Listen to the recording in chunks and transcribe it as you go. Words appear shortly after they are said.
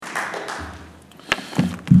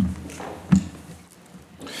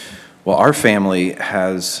Well, our family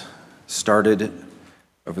has started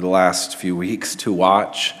over the last few weeks to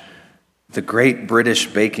watch the Great British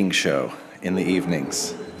Baking Show in the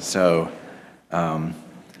evenings. So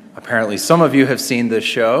apparently some of you have seen this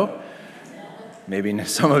show. Maybe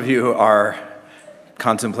some of you are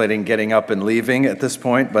contemplating getting up and leaving at this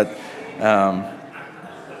point, but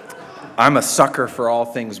I'm a sucker for all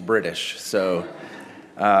things British. So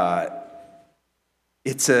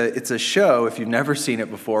it's a show, if you've never seen it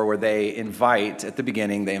before, where at the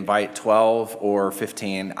beginning, they invite 12 or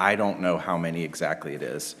 15. I don't know how many exactly it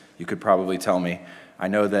is. You could probably tell me. I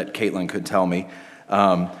know that Caitlin could tell me.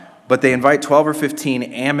 But they invite 12 or 15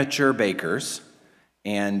 amateur bakers,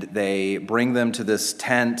 and they bring them to this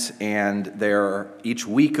tent, and each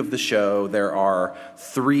week of the show, there are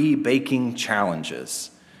 3 baking challenges.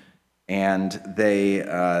 And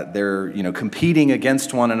they're competing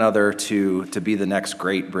against one another to be the next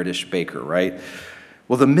great British baker, right?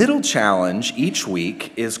 Well, the middle challenge each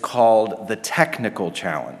week is called the technical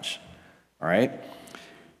challenge, all right?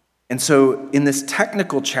 And so in this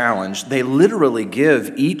technical challenge, they literally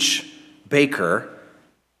give each baker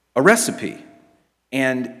a recipe,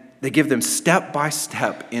 and they give them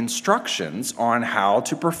step-by-step instructions on how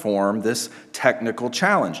to perform this technical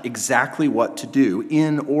challenge, exactly what to do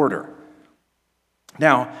in order.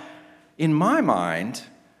 Now, in my mind,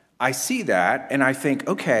 I see that and I think,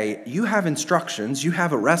 okay, you have instructions, you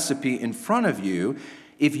have a recipe in front of you.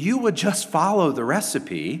 If you would just follow the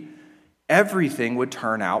recipe, everything would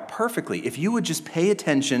turn out perfectly. If you would just pay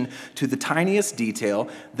attention to the tiniest detail,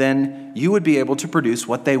 then you would be able to produce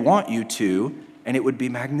what they want you to, and it would be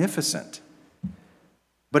magnificent.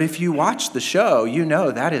 But if you watch the show, you know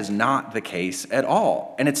that is not the case at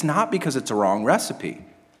all. And it's not because it's a wrong recipe.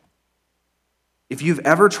 If you've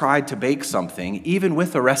ever tried to bake something, even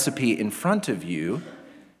with a recipe in front of you,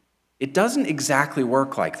 it doesn't exactly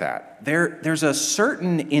work like that. There's a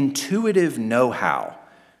certain intuitive know-how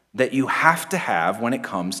that you have to have when it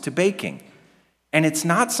comes to baking. And it's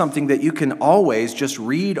not something that you can always just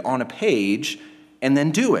read on a page and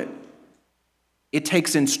then do it. It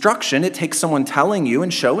takes instruction, it takes someone telling you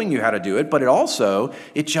and showing you how to do it, but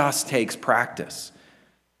it just takes practice.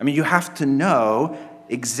 I mean, you have to know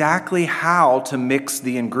exactly how to mix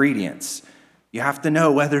the ingredients. You have to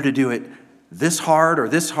know whether to do it this hard or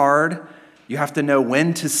this hard. You have to know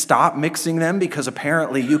when to stop mixing them because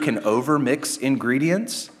apparently you can overmix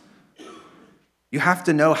ingredients. You have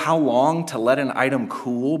to know how long to let an item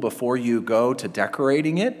cool before you go to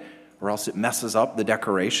decorating it, or else it messes up the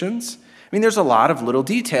decorations. I mean, there's a lot of little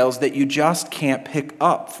details that you just can't pick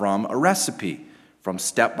up from a recipe, from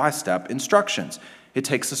step-by-step instructions. It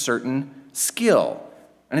takes a certain skill,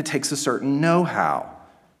 and it takes a certain know-how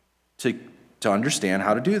to understand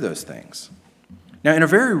how to do those things. Now, in a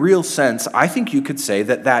very real sense, I think you could say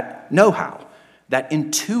that know-how, that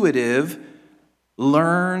intuitive,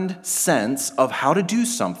 learned sense of how to do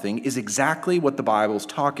something is exactly what the Bible's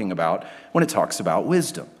talking about when it talks about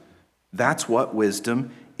wisdom. That's what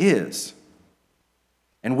wisdom is.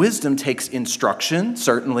 And wisdom takes instruction,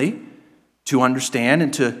 certainly, to understand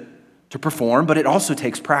and to perform, but it also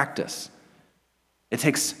takes practice. It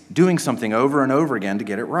takes doing something over and over again to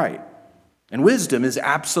get it right. And wisdom is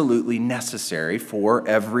absolutely necessary for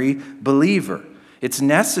every believer. It's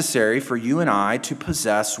necessary for you and I to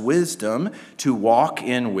possess wisdom, to walk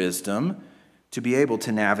in wisdom, to be able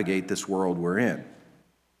to navigate this world we're in.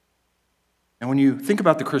 And when you think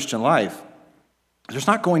about the Christian life, there's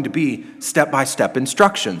not going to be step-by-step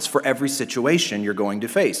instructions for every situation you're going to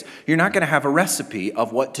face. You're not going to have a recipe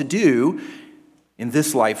of what to do in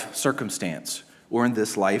this life circumstance or in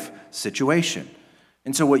this life situation.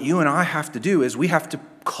 And so what you and I have to do is we have to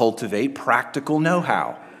cultivate practical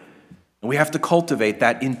know-how. And we have to cultivate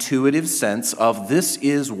that intuitive sense of this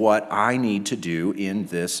is what I need to do in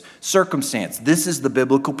this circumstance. This is the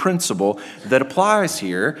biblical principle that applies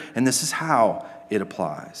here, and this is how it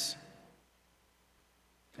applies.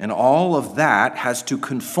 And all of that has to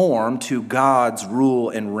conform to God's rule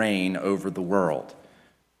and reign over the world,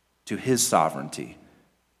 to His sovereignty,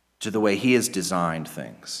 to the way He has designed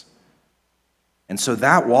things. And so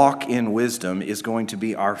that walk in wisdom is going to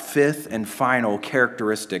be our 5th and final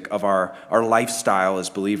characteristic of our lifestyle as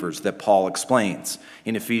believers that Paul explains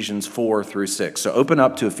in Ephesians 4 through 6. So open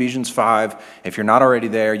up to Ephesians 5. If you're not already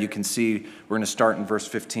there, you can see we're going to start in verse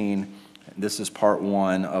 15. This is part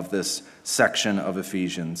 1 of this section of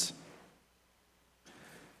Ephesians.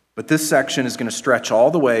 But this section is going to stretch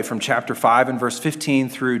all the way from chapter 5 and verse 15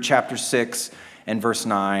 through chapter 6 and verse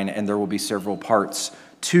 9, and there will be several parts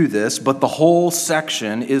to this, but the whole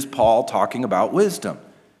section is Paul talking about wisdom.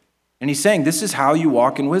 And he's saying this is how you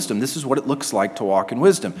walk in wisdom. This is what it looks like to walk in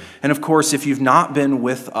wisdom. And of course, if you've not been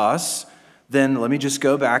with us, then let me just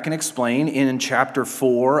go back and explain. In chapter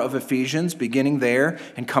 4 of Ephesians, beginning there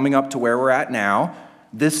and coming up to where we're at now,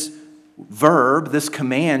 this verb, this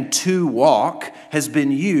command to walk, has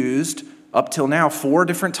been used up till now 4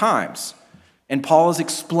 different times. And Paul is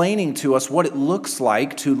explaining to us what it looks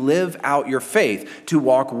like to live out your faith, to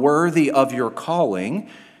walk worthy of your calling.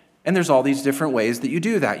 And there's all these different ways that you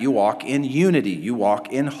do that. You walk in unity. You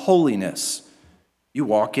walk in holiness. You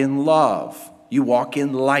walk in love. You walk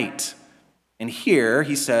in light. And here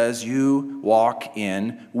he says you walk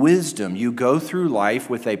in wisdom. You go through life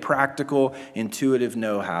with a practical, intuitive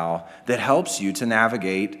know-how that helps you to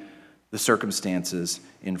navigate the circumstances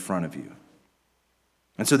in front of you.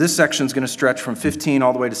 And so this section is going to stretch from 15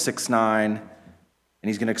 all the way to 6:9, and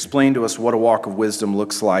he's going to explain to us what a walk of wisdom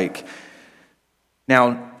looks like.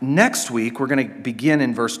 Now, next week, we're going to begin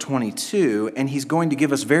in verse 22, and he's going to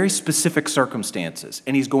give us very specific circumstances,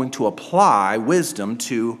 and he's going to apply wisdom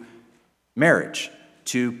to marriage,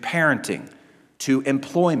 to parenting, to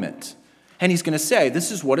employment. And he's going to say,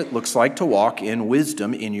 this is what it looks like to walk in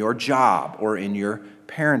wisdom in your job or in your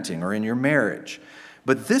parenting or in your marriage.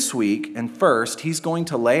 But this week, and first, he's going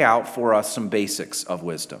to lay out for us some basics of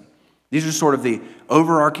wisdom. These are sort of the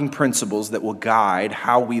overarching principles that will guide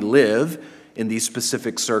how we live in these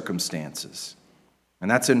specific circumstances. And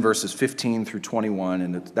that's in verses 15 through 21,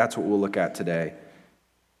 and that's what we'll look at today.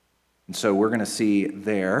 And so we're going to see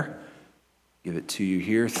there, give it to you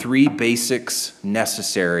here, 3 basics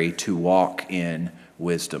necessary to walk in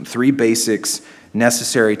wisdom. 3 basics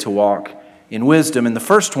necessary to walk in wisdom. And the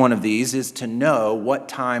first one of these is to know what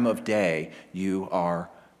time of day you are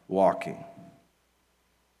walking.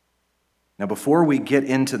 Now, before we get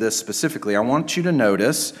into this specifically, I want you to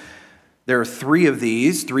notice there are 3 of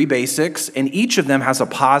these, 3 basics, and each of them has a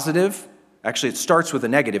positive. Actually, it starts with a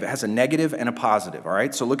negative. It has a negative and a positive, all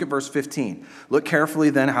right? So look at verse 15. Look carefully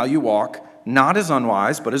then how you walk, not as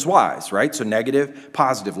unwise, but as wise, right? So negative,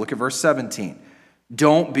 positive. Look at verse 17.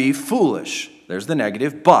 Don't be foolish. There's the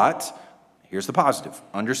negative, but here's the positive.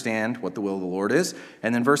 Understand what the will of the Lord is.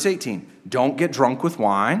 And then verse 18. Don't get drunk with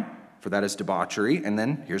wine, for that is debauchery. And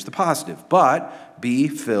then here's the positive. But be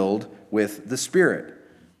filled with the Spirit.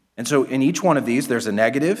 And so in each one of these, there's a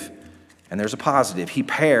negative and there's a positive. He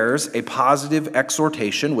pairs a positive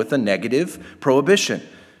exhortation with a negative prohibition.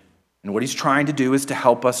 And what he's trying to do is to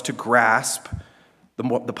help us to grasp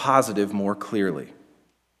the positive more clearly.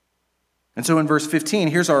 And so in verse 15,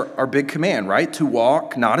 here's our big command, right? To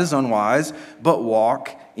walk not as unwise, but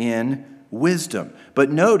walk in wisdom.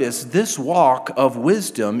 But notice this walk of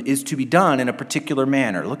wisdom is to be done in a particular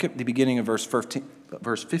manner. Look at the beginning of verse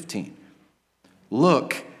 15.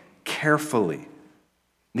 Look carefully.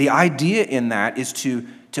 The idea in that is to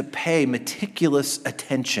pay meticulous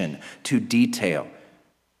attention to detail,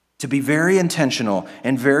 to be very intentional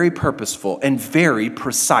and very purposeful and very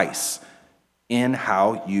precise in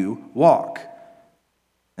how you walk.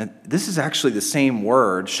 And this is actually the same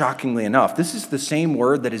word, shockingly enough. This is the same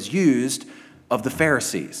word that is used of the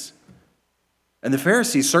Pharisees. And the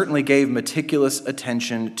Pharisees certainly gave meticulous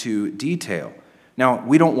attention to detail. Now,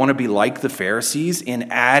 we don't want to be like the Pharisees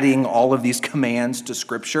in adding all of these commands to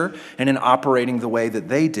Scripture and in operating the way that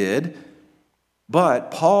they did.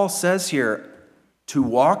 But Paul says here, to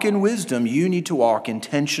walk in wisdom, you need to walk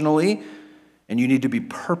intentionally and you need to be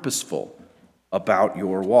purposeful about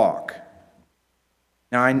your walk.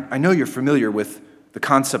 Now, I know you're familiar with the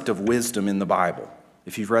concept of wisdom in the Bible,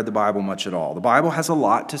 if you've read the Bible much at all. The Bible has a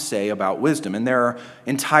lot to say about wisdom, and there are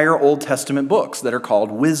entire Old Testament books that are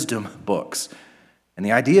called wisdom books. And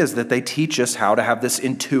the idea is that they teach us how to have this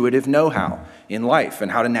intuitive know-how in life and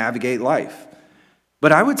how to navigate life.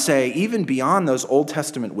 But I would say, even beyond those Old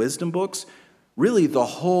Testament wisdom books, really the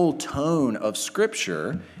whole tone of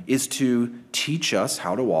Scripture is to teach us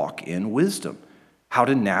how to walk in wisdom, how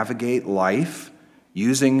to navigate life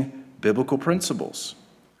using biblical principles,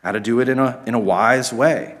 how to do it in a wise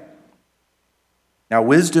way. Now,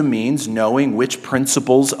 wisdom means knowing which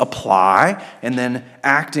principles apply and then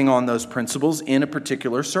acting on those principles in a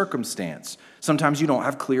particular circumstance. Sometimes you don't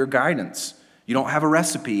have clear guidance. You don't have a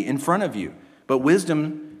recipe in front of you. But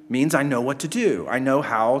wisdom means I know what to do. I know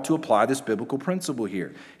how to apply this biblical principle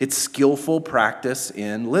here. It's skillful practice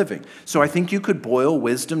in living. So I think you could boil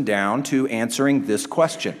wisdom down to answering this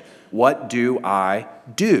question: what do I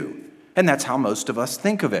do? And that's how most of us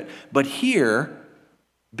think of it. But here,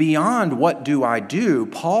 beyond what do I do,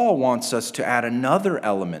 Paul wants us to add another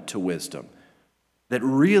element to wisdom that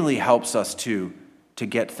really helps us to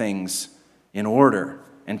get things in order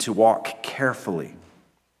and to walk carefully.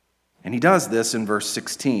 And he does this in verse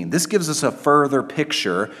 16. This gives us a further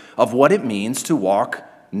picture of what it means to walk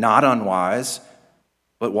not unwise,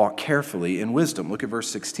 but walk carefully in wisdom. Look at verse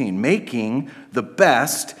 16. Making the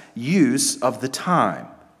best use of the time,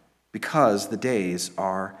 because the days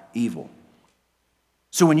are evil.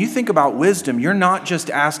 So when you think about wisdom, you're not just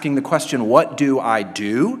asking the question, what do I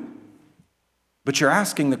do? But you're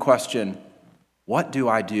asking the question, what do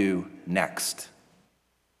I do next?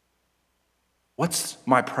 What's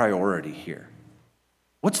my priority here?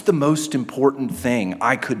 What's the most important thing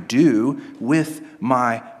I could do with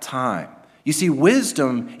my time? You see,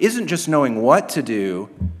 wisdom isn't just knowing what to do,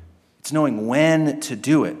 it's knowing when to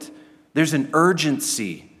do it. There's an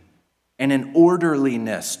urgency and an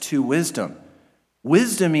orderliness to wisdom.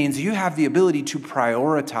 Wisdom means you have the ability to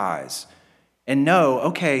prioritize and know,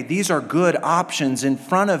 okay, these are good options in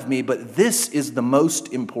front of me, but this is the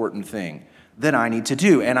most important thing that I need to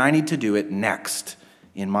do, and I need to do it next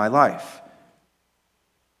in my life.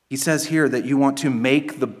 He says here that you want to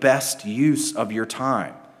make the best use of your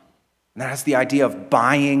time. And that's the idea of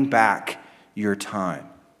buying back your time.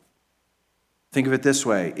 Think of it this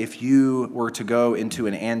way. If you were to go into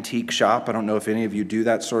an antique shop, I don't know if any of you do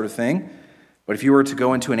that sort of thing, but if you were to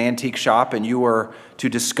go into an antique shop and you were to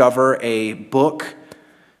discover a book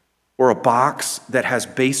or a box that has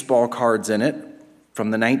baseball cards in it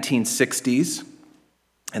from the 1960s,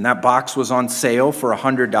 and that box was on sale for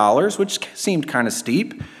 $100, which seemed kind of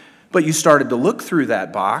steep, but you started to look through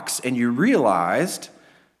that box and you realized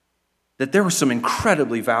that there were some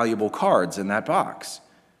incredibly valuable cards in that box.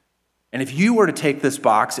 And if you were to take this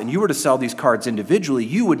box and you were to sell these cards individually,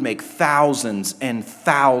 you would make thousands and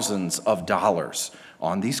thousands of dollars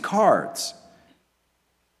on these cards.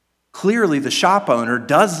 Clearly, the shop owner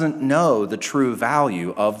doesn't know the true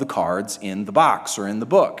value of the cards in the box or in the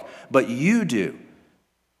book, but you do,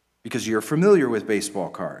 because you're familiar with baseball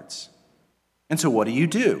cards. And so what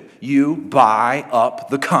do? You buy up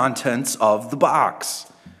the contents of the box.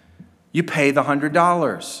 You pay the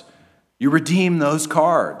 $100. You redeem those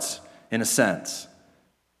cards, in a sense.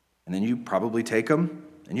 And then you probably take them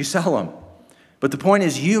and you sell them. But the point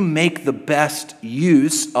is, you make the best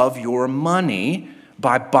use of your money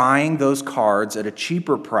by buying those cards at a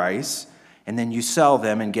cheaper price, and then you sell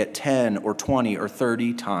them and get 10 or 20 or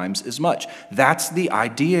 30 times as much. That's the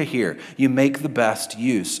idea here. You make the best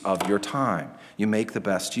use of your time. You make the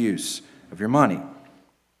best use of your money.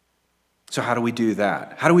 So how do we do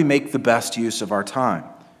that? How do we make the best use of our time?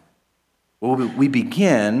 Well, we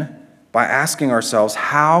begin by asking ourselves,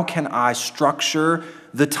 how can I structure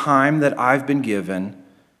the time that I've been given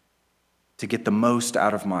to get the most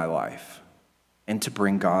out of my life and to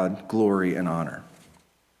bring God glory and honor?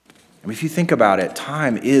 I mean, if you think about it,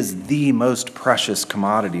 time is the most precious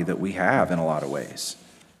commodity that we have in a lot of ways.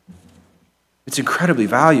 It's incredibly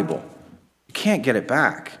valuable. You can't get it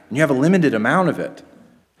back, and you have a limited amount of it.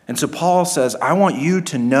 And so Paul says, I want you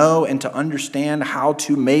to know and to understand how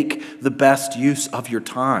to make the best use of your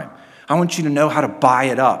time. I want you to know how to buy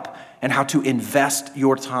it up and how to invest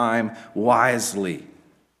your time wisely.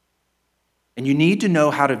 And you need to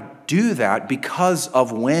know how to do that because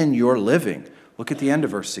of when you're living. Look at the end of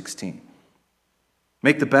verse 16.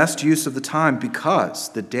 Make the best use of the time because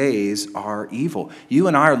the days are evil. You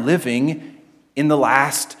and I are living in the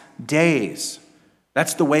last days.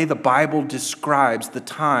 That's the way the Bible describes the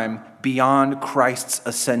time beyond Christ's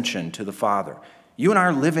ascension to the Father. You and I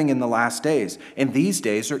are living in the last days, and these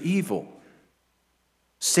days are evil.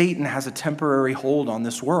 Satan has a temporary hold on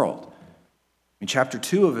this world. In chapter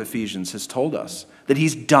 2 of Ephesians has told us that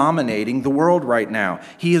he's dominating the world right now.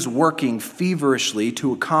 He is working feverishly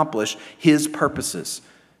to accomplish his purposes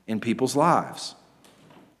in people's lives.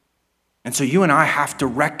 And so you and I have to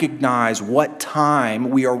recognize what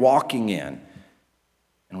time we are walking in,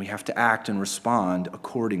 and we have to act and respond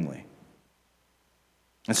accordingly.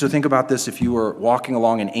 And so think about this. If you were walking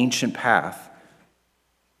along an ancient path,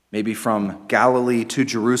 maybe from Galilee to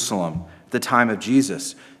Jerusalem at the time of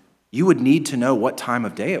Jesus, you would need to know what time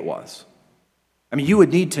of day it was. I mean, you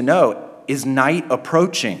would need to know, is night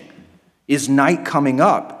approaching? Is night coming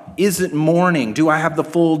up? Is it morning? Do I have the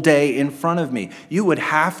full day in front of me? You would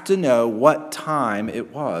have to know what time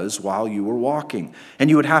it was while you were walking. And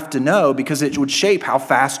you would have to know because it would shape how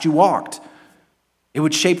fast you walked. It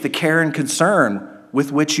would shape the care and concern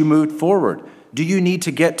with which you moved forward. Do you need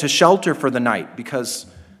to get to shelter for the night because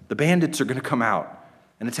the bandits are going to come out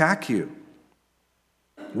and attack you?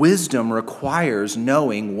 Wisdom requires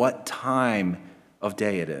knowing what time of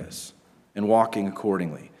day it is and walking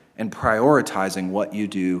accordingly and prioritizing what you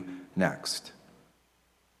do next.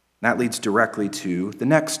 That leads directly to the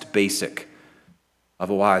next basic of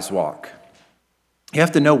a wise walk. You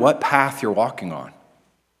have to know what path you're walking on.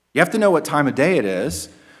 You have to know what time of day it is,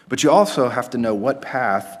 but you also have to know what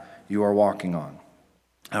path you are walking on.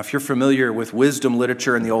 Now, if you're familiar with wisdom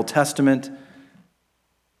literature in the Old Testament,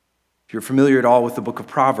 if you're familiar at all with the book of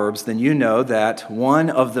Proverbs, then you know that one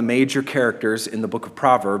of the major characters in the book of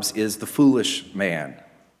Proverbs is the foolish man.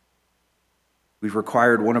 We've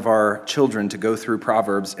required one of our children to go through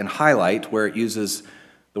Proverbs and highlight where it uses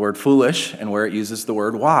the word foolish and where it uses the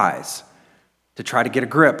word wise, to try to get a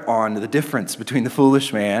grip on the difference between the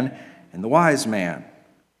foolish man and the wise man.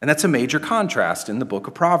 And that's a major contrast in the book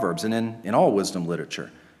of Proverbs and in all wisdom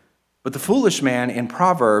literature. But the foolish man in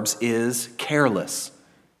Proverbs is careless.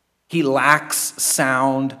 He lacks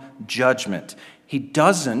sound judgment. He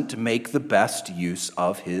doesn't make the best use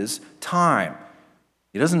of his time.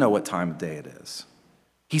 He doesn't know what time of day it is.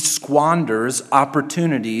 He squanders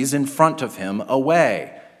opportunities in front of him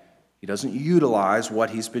away. He doesn't utilize what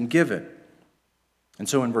he's been given. And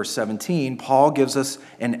so in verse 17, Paul gives us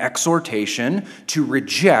an exhortation to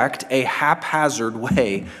reject a haphazard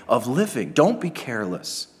way of living. Don't be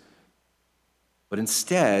careless, but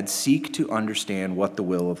instead seek to understand what the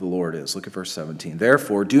will of the Lord is. Look at verse 17.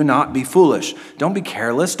 Therefore, do not be foolish. Don't be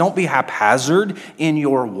careless. Don't be haphazard in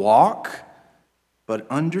your walk, but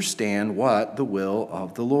understand what the will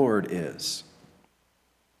of the Lord is.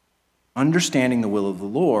 Understanding the will of the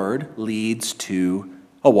Lord leads to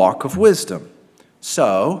a walk of wisdom.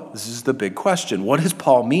 So, this is the big question. What does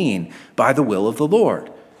Paul mean by the will of the Lord?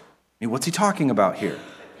 I mean, what's he talking about here?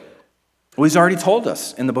 Well, he's already told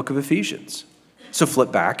us in the book of Ephesians. So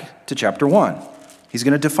flip back to chapter 1. He's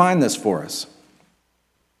going to define this for us.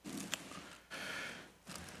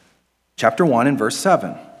 Chapter 1 and verse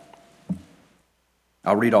 7.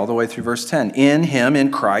 I'll read all the way through verse 10. In him,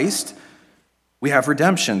 in Christ, we have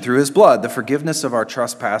redemption through his blood, the forgiveness of our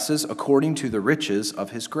trespasses according to the riches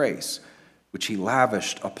of his grace, which he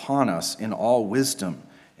lavished upon us in all wisdom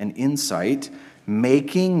and insight,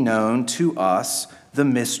 making known to us the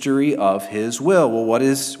mystery of his will. Well, what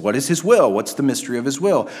is his will? What's the mystery of his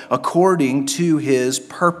will? According to his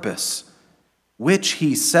purpose, which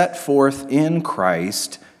he set forth in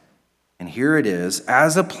Christ, and here it is,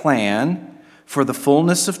 as a plan for the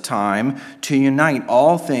fullness of time to unite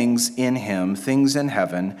all things in him, things in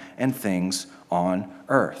heaven and things on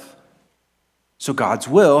earth. So God's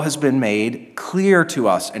will has been made clear to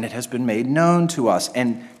us, and it has been made known to us.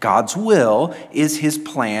 And God's will is his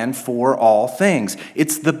plan for all things.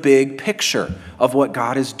 It's the big picture of what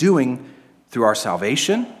God is doing through our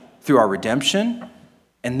salvation, through our redemption,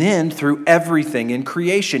 and then through everything in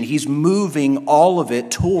creation. He's moving all of it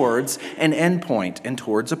towards an endpoint and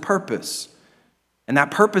towards a purpose. And that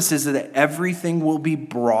purpose is that everything will be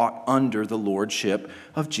brought under the lordship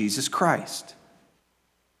of Jesus Christ.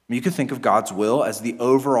 You could think of God's will as the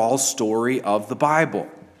overall story of the Bible.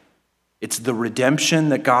 It's the redemption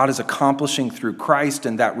that God is accomplishing through Christ,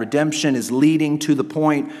 and that redemption is leading to the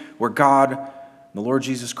point where God, the Lord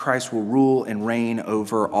Jesus Christ, will rule and reign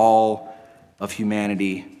over all of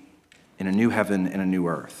humanity in a new heaven and a new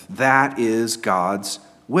earth. That is God's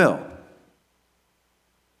will.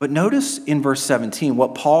 But notice in verse 17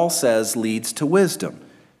 what Paul says leads to wisdom.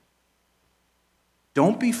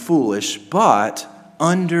 Don't be foolish, but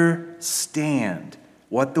understand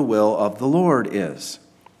what the will of the Lord is.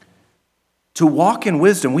 To walk in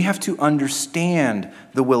wisdom, we have to understand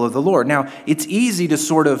the will of the Lord. Now, it's easy to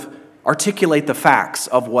sort of articulate the facts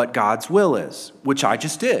of what God's will is, which I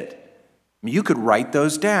just did. You could write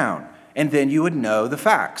those down, and then you would know the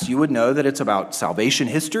facts. You would know that it's about salvation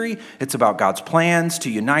history. It's about God's plans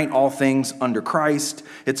to unite all things under Christ.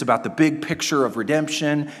 It's about the big picture of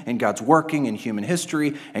redemption and God's working in human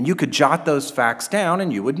history. And you could jot those facts down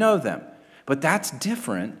and you would know them. But that's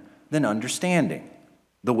different than understanding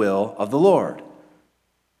the will of the Lord.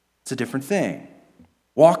 It's a different thing.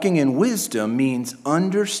 Walking in wisdom means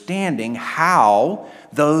understanding how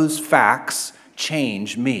those facts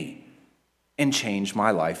change me and change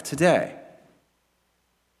my life today.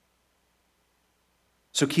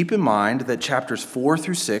 So keep in mind that chapters 4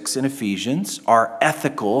 through 6 in Ephesians are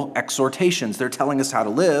ethical exhortations. They're telling us how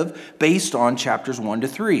to live based on chapters 1 to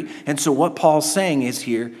 3. And so what Paul's saying is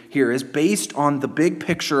here is based on the big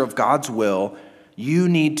picture of God's will, you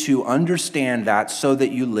need to understand that so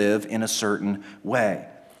that you live in a certain way.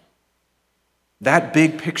 That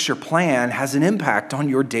big picture plan has an impact on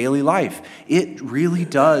your daily life. It really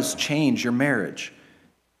does change your marriage.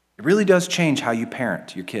 It really does change how you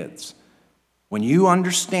parent your kids. When you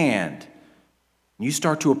understand, you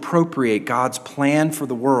start to appropriate God's plan for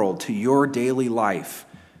the world to your daily life,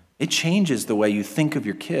 it changes the way you think of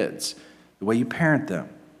your kids, the way you parent them.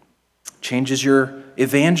 It changes your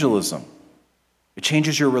evangelism. It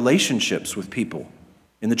changes your relationships with people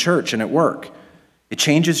in the church and at work. It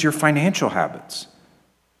changes your financial habits.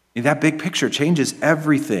 That big picture changes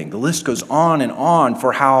everything. The list goes on and on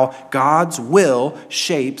for how God's will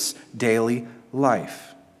shapes daily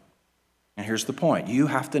life. And here's the point. You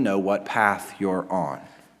have to know what path you're on.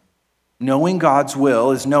 Knowing God's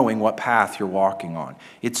will is knowing what path you're walking on.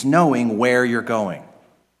 It's knowing where you're going.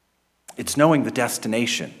 It's knowing the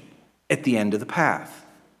destination at the end of the path.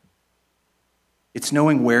 It's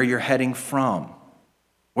knowing where you're heading from.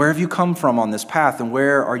 Where have you come from on this path, and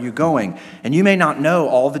where are you going? And you may not know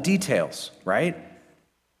all the details, right?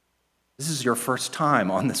 This is your first time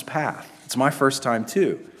on this path. It's my first time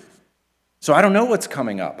too. So I don't know what's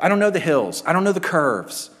coming up. I don't know the hills. I don't know the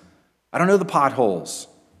curves. I don't know the potholes.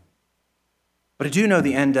 But I do know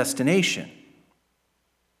the end destination.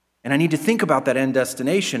 And I need to think about that end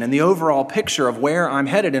destination and the overall picture of where I'm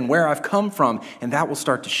headed and where I've come from, and that will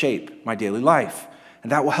start to shape my daily life.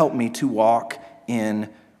 And that will help me to walk in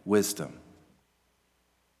wisdom.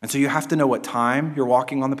 And so you have to know what time you're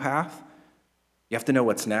walking on the path. You have to know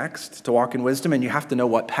what's next to walk in wisdom, and you have to know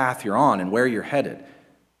what path you're on and where you're headed.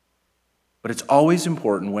 But it's always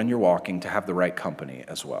important when you're walking to have the right company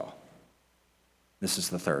as well. This is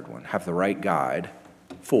the third one. Have the right guide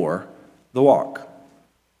for the walk.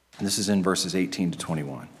 And this is in verses 18 to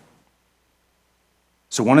 21.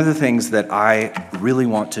 So one of the things that I really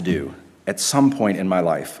want to do at some point in my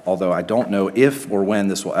life, although I don't know if or when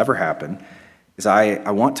this will ever happen, is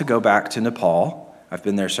I want to go back to Nepal. I've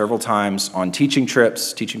been there several times on teaching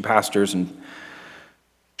trips, teaching pastors and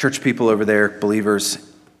church people over there, believers.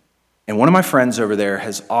 And one of my friends over there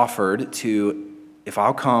has offered to, if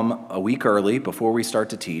I'll come a week early before we start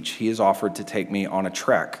to teach, he has offered to take me on a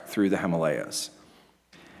trek through the Himalayas.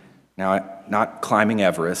 Now, not climbing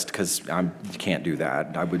Everest, because you can't do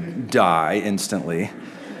that. I would die instantly.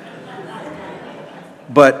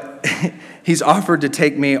 But he's offered to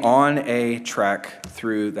take me on a trek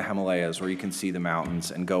through the Himalayas where you can see the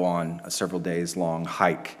mountains and go on a several days long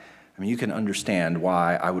hike. I mean, you can understand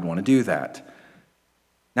why I would want to do that.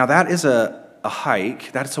 Now, that is a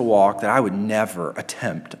hike, that's a walk that I would never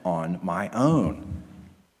attempt on my own.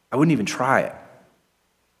 I wouldn't even try it.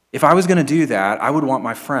 If I was going to do that, I would want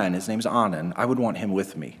my friend, his name's Anand, I would want him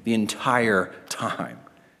with me the entire time.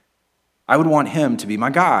 I would want him to be my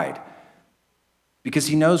guide, because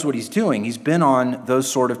he knows what he's doing. He's been on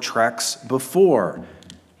those sort of treks before.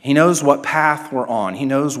 He knows what path we're on. He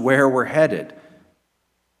knows where we're headed.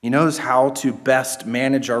 He knows how to best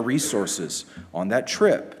manage our resources on that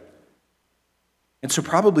trip. And so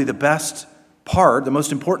probably the best part, the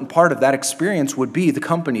most important part of that experience would be the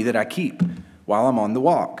company that I keep while I'm on the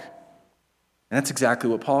walk. And that's exactly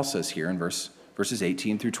what Paul says here in verses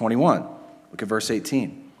 18 through 21. Look at verse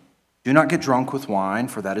 18. Do not get drunk with wine,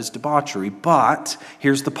 for that is debauchery, but,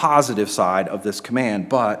 here's the positive side of this command,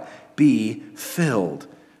 but be filled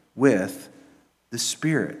with the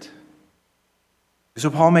Spirit. So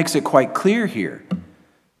Paul makes it quite clear here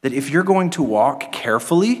that if you're going to walk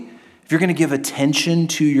carefully, if you're going to give attention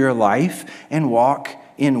to your life and walk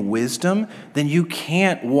in wisdom, then you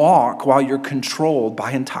can't walk while you're controlled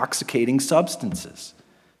by intoxicating substances.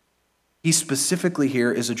 He specifically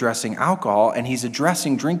here is addressing alcohol, and he's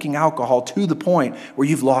addressing drinking alcohol to the point where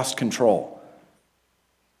you've lost control.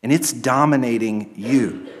 And it's dominating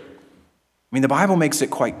you. I mean, the Bible makes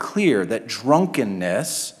it quite clear that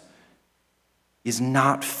drunkenness is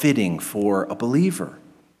not fitting for a believer.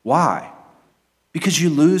 Why? Because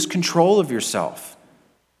you lose control of yourself.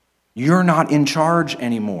 You're not in charge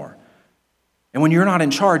anymore. And when you're not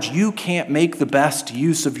in charge, you can't make the best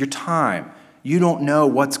use of your time. You don't know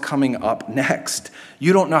what's coming up next.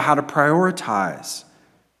 You don't know how to prioritize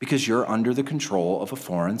because you're under the control of a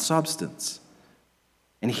foreign substance.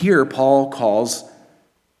 And here Paul calls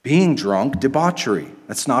being drunk debauchery.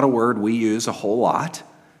 That's not a word we use a whole lot.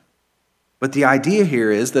 But the idea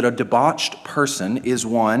here is that a debauched person is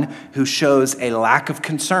one who shows a lack of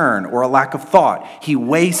concern or a lack of thought. He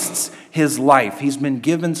wastes his life. He's been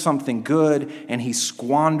given something good and he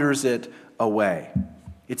squanders it away.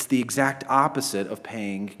 It's the exact opposite of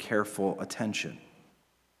paying careful attention.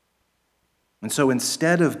 And so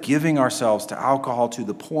instead of giving ourselves to alcohol to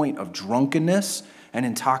the point of drunkenness and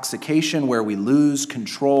intoxication where we lose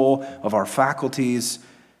control of our faculties,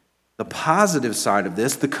 the positive side of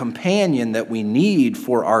this, the companion that we need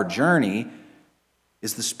for our journey,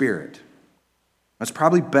 is the Spirit. It's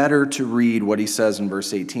probably better to read what he says in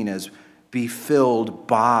verse 18 as, be filled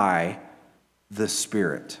by the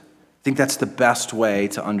Spirit. I think that's the best way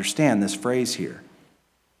to understand this phrase here.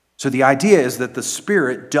 So the idea is that the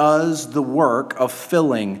Spirit does the work of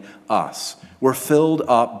filling us. We're filled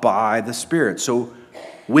up by the Spirit. So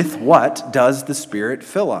with what does the Spirit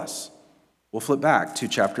fill us? We'll flip back to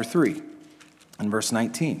chapter 3 and verse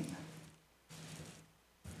 19.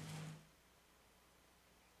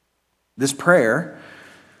 This prayer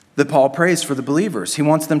that Paul prays for the believers, he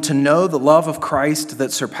wants them to know the love of Christ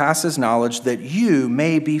that surpasses knowledge, that you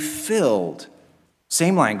may be filled,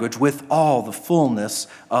 same language, with all the fullness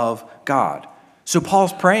of God. So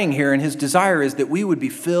Paul's praying here, and his desire is that we would be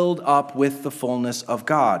filled up with the fullness of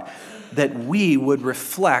God, that we would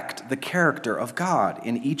reflect the character of God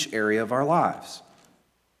in each area of our lives.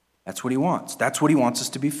 That's what he wants. That's what he wants us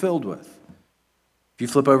to be filled with. If you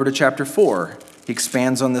flip over to chapter 4, he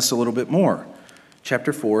expands on this a little bit more.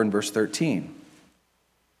 Chapter 4 and verse 13.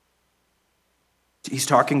 He's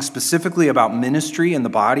talking specifically about ministry in the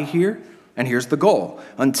body here. And here's the goal: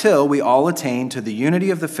 until we all attain to the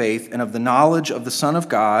unity of the faith and of the knowledge of the Son of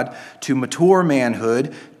God, to mature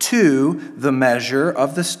manhood, to the measure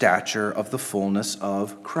of the stature of the fullness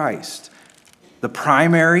of Christ. The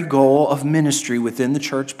primary goal of ministry within the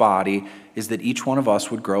church body is that each one of us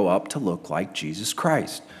would grow up to look like Jesus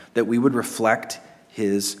Christ, that we would reflect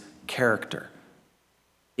his character.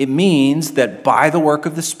 It means that by the work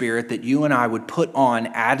of the Spirit that you and I would put on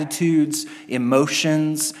attitudes,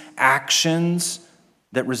 emotions, actions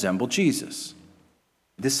that resemble Jesus.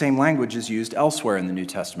 This same language is used elsewhere in the New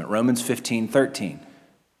Testament. Romans 15:13.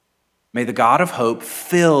 May the God of hope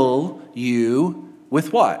fill you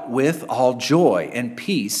with what? With all joy and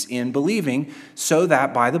peace in believing, so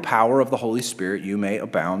that by the power of the Holy Spirit you may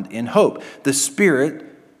abound in hope. The Spirit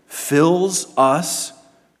fills us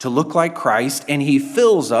to look like Christ, and he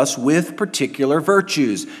fills us with particular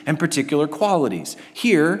virtues and particular qualities.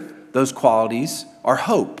 Here, those qualities are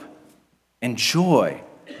hope and joy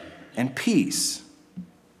and peace.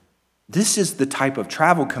 This is the type of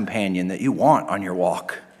travel companion that you want on your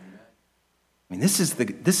walk. I mean, this is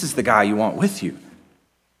the guy you want with you.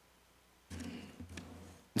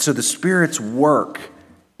 And so the Spirit's work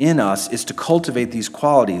in us is to cultivate these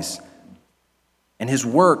qualities. And his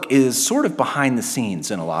work is sort of behind the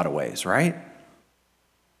scenes in a lot of ways, right?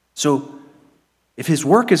 So if his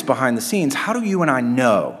work is behind the scenes, how do you and I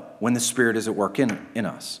know when the Spirit is at work in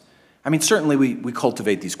us? I mean, certainly we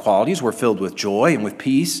cultivate these qualities. We're filled with joy and with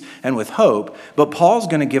peace and with hope. But Paul's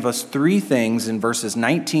going to give us three things in verses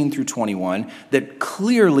 19 through 21 that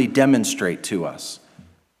clearly demonstrate to us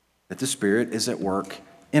that the Spirit is at work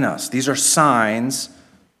in us. These are signs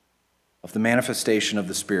of the manifestation of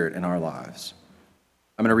the Spirit in our lives.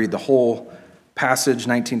 I'm going to read the whole passage,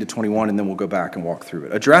 19 to 21, and then we'll go back and walk through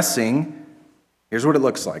it. Here's what it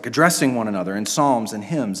looks like. Addressing one another in psalms and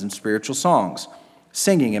hymns and spiritual songs,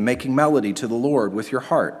 singing and making melody to the Lord with your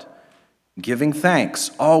heart, giving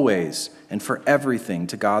thanks always and for everything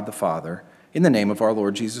to God the Father, in the name of our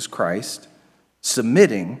Lord Jesus Christ,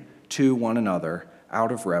 submitting to one another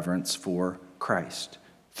out of reverence for Christ.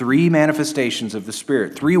 Three manifestations of the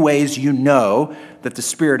Spirit, three ways you know that the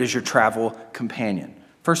Spirit is your travel companion.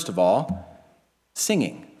 First of all,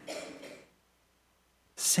 singing.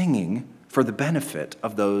 Singing for the benefit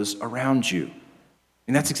of those around you.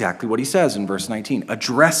 And that's exactly what he says in verse 19.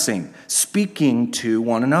 Addressing, speaking to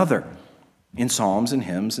one another in psalms and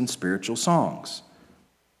hymns and spiritual songs,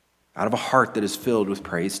 out of a heart that is filled with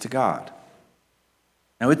praise to God.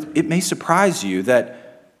 Now, it may surprise you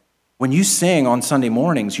that when you sing on Sunday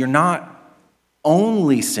mornings, you're not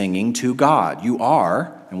only singing to God. You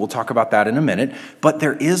are, and we'll talk about that in a minute, but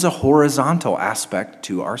there is a horizontal aspect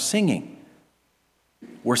to our singing.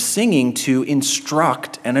 We're singing to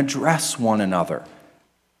instruct and address one another.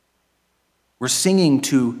 We're singing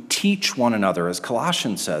to teach one another, as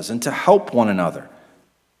Colossians says, and to help one another.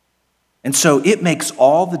 And so it makes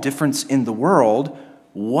all the difference in the world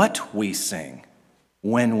what we sing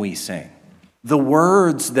when we sing. The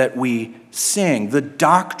words that we sing, the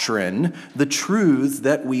doctrine, the truths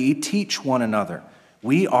that we teach one another.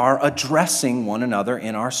 We are addressing one another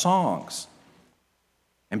in our songs.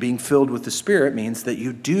 And being filled with the Spirit means that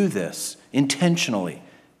you do this intentionally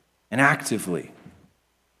and actively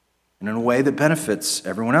and in a way that benefits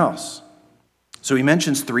everyone else. So he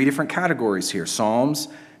mentions three different categories here: psalms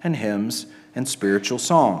and hymns and spiritual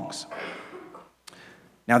songs.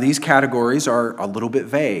 Now, these categories are a little bit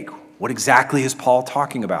vague. What exactly is Paul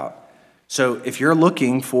talking about? So if you're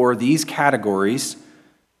looking for these categories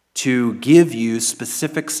to give you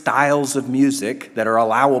specific styles of music that are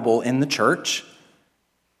allowable in the church,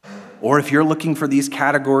 or if you're looking for these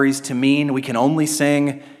categories to mean we can only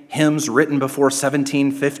sing hymns written before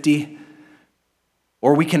 1750,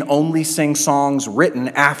 or we can only sing songs written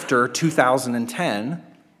after 2010,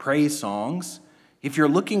 praise songs, if you're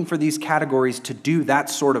looking for these categories to do that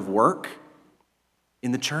sort of work,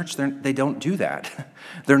 in the church, they don't do that.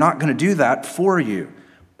 They're not going to do that for you.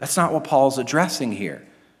 That's not what Paul's addressing here.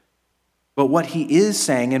 But what he is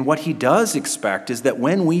saying and what he does expect is that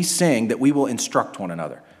when we sing, that we will instruct one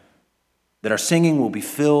another, that our singing will be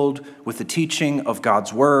filled with the teaching of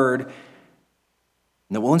God's word, and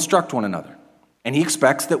that we'll instruct one another. And he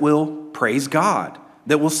expects that we'll praise God,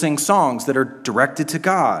 that we'll sing songs that are directed to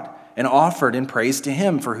God and offered in praise to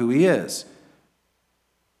him for who he is.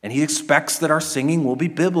 And he expects that our singing will be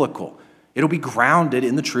biblical. It'll be grounded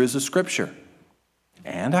in the truths of Scripture.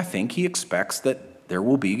 And I think he expects that there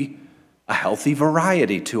will be a healthy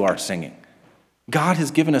variety to our singing. God has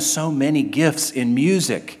given us so many gifts in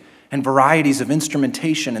music and varieties of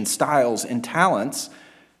instrumentation and styles and talents.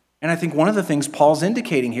 And I think one of the things Paul's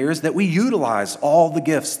indicating here is that we utilize all the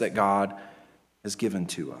gifts that God has given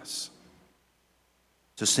to us.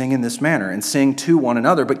 So sing in this manner and sing to one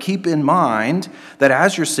another. But keep in mind that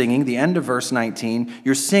as you're singing, the end of verse 19,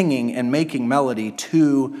 you're singing and making melody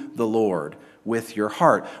to the Lord with your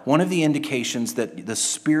heart. One of the indications that the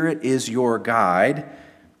Spirit is your guide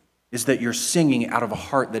is that you're singing out of a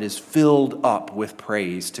heart that is filled up with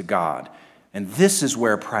praise to God. And this is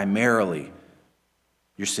where primarily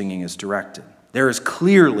your singing is directed. There is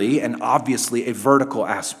clearly and obviously a vertical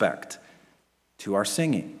aspect to our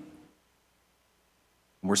singing.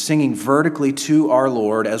 We're singing vertically to our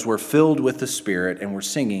Lord as we're filled with the Spirit, and we're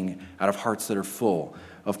singing out of hearts that are full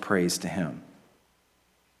of praise to him.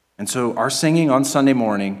 And so our singing on Sunday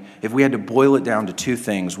morning, if we had to boil it down to two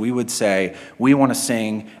things, we would say we want to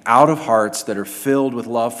sing out of hearts that are filled with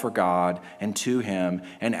love for God and to him.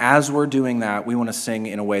 And as we're doing that, we want to sing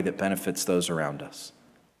in a way that benefits those around us,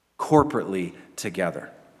 corporately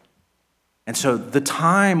together. And so the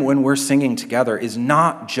time when we're singing together is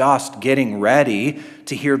not just getting ready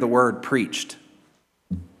to hear the word preached.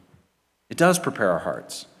 It does prepare our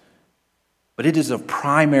hearts, but it is of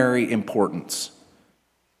primary importance.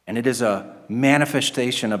 And it is a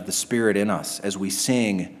manifestation of the Spirit in us as we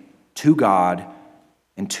sing to God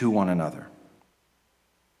and to one another.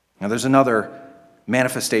 Now there's another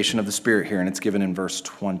manifestation of the Spirit here, and it's given in verse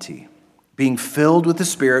 20. Being filled with the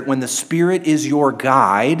Spirit, when the Spirit is your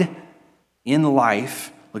guide in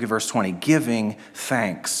life, look at verse 20, giving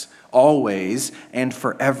thanks always and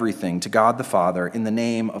for everything to God the Father in the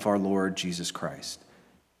name of our Lord Jesus Christ.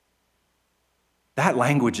 That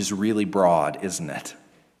language is really broad, isn't it?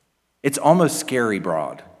 It's almost scary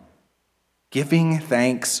broad. Giving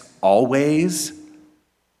thanks always,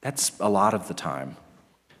 that's a lot of the time.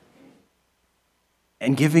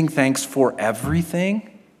 And giving thanks for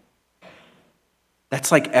everything,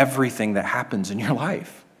 that's like everything that happens in your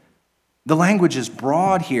life. The language is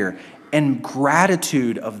broad here, and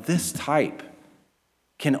gratitude of this type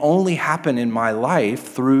can only happen in my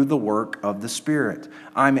life through the work of the Spirit.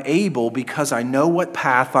 I'm able, because I know what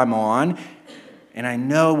path I'm on, and I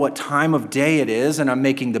know what time of day it is, and I'm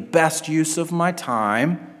making the best use of my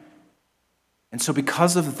time. And so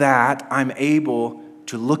because of that, I'm able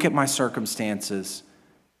to look at my circumstances,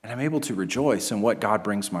 and I'm able to rejoice in what God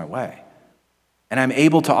brings my way. And I'm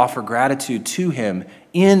able to offer gratitude to him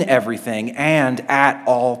in everything and at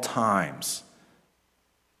all times,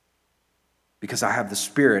 because I have the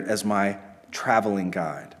Spirit as my traveling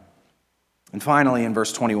guide. And finally, in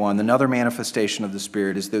verse 21, another manifestation of the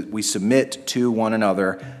Spirit is that we submit to one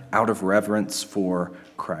another out of reverence for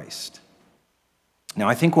Christ. Now,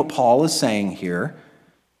 I think what Paul is saying here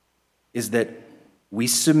is that we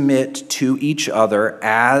submit to each other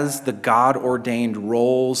as the God-ordained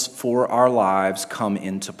roles for our lives come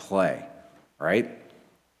into play, right?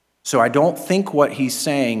 So I don't think what he's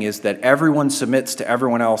saying is that everyone submits to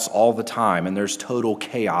everyone else all the time and there's total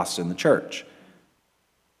chaos in the church.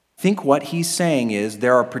 I think what he's saying is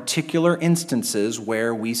there are particular instances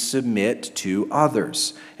where we submit to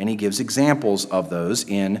others, and he gives examples of those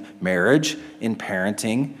in marriage, in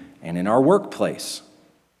parenting, and in our workplace.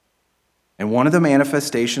 And one of the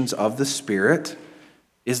manifestations of the Spirit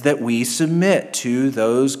is that we submit to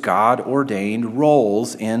those God-ordained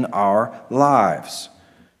roles in our lives.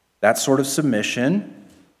 That sort of submission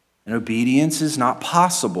and obedience is not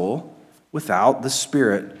possible without the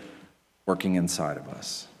Spirit working inside of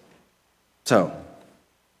us. So,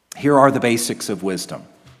 here are the basics of wisdom,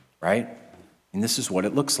 right? And this is what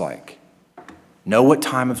it looks like. Know what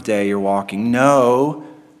time of day you're walking. Know,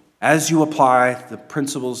 as you apply the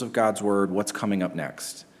principles of God's word, what's coming up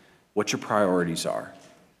next, what your priorities are.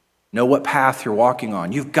 Know what path you're walking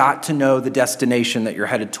on. You've got to know the destination that you're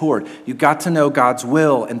headed toward. You've got to know God's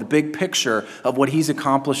will and the big picture of what he's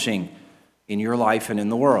accomplishing in your life and in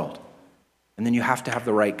the world. And then you have to have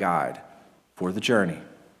the right guide for the journey.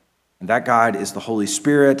 And that guide is the Holy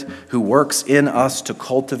Spirit, who works in us to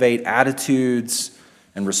cultivate attitudes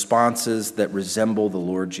and responses that resemble the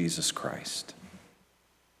Lord Jesus Christ.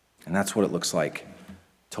 And that's what it looks like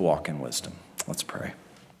to walk in wisdom. Let's pray.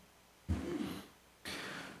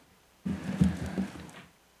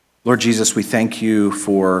 Lord Jesus, we thank you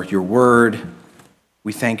for your word.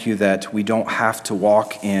 We thank you that we don't have to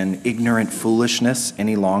walk in ignorant foolishness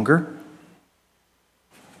any longer,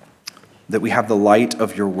 that we have the light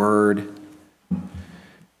of your word,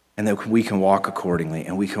 and that we can walk accordingly,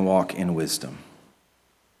 and we can walk in wisdom.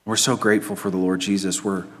 We're so grateful for the Lord Jesus.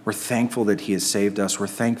 We're thankful that he has saved us. We're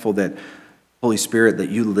thankful that, Holy Spirit, that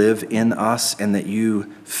you live in us and that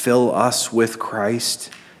you fill us with Christ,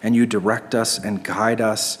 and you direct us and guide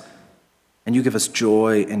us, and you give us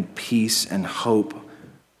joy and peace and hope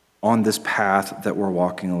on this path that we're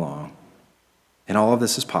walking along. And all of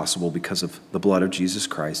this is possible because of the blood of Jesus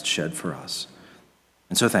Christ shed for us.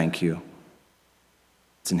 And so thank you.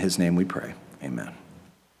 It's in his name we pray. Amen.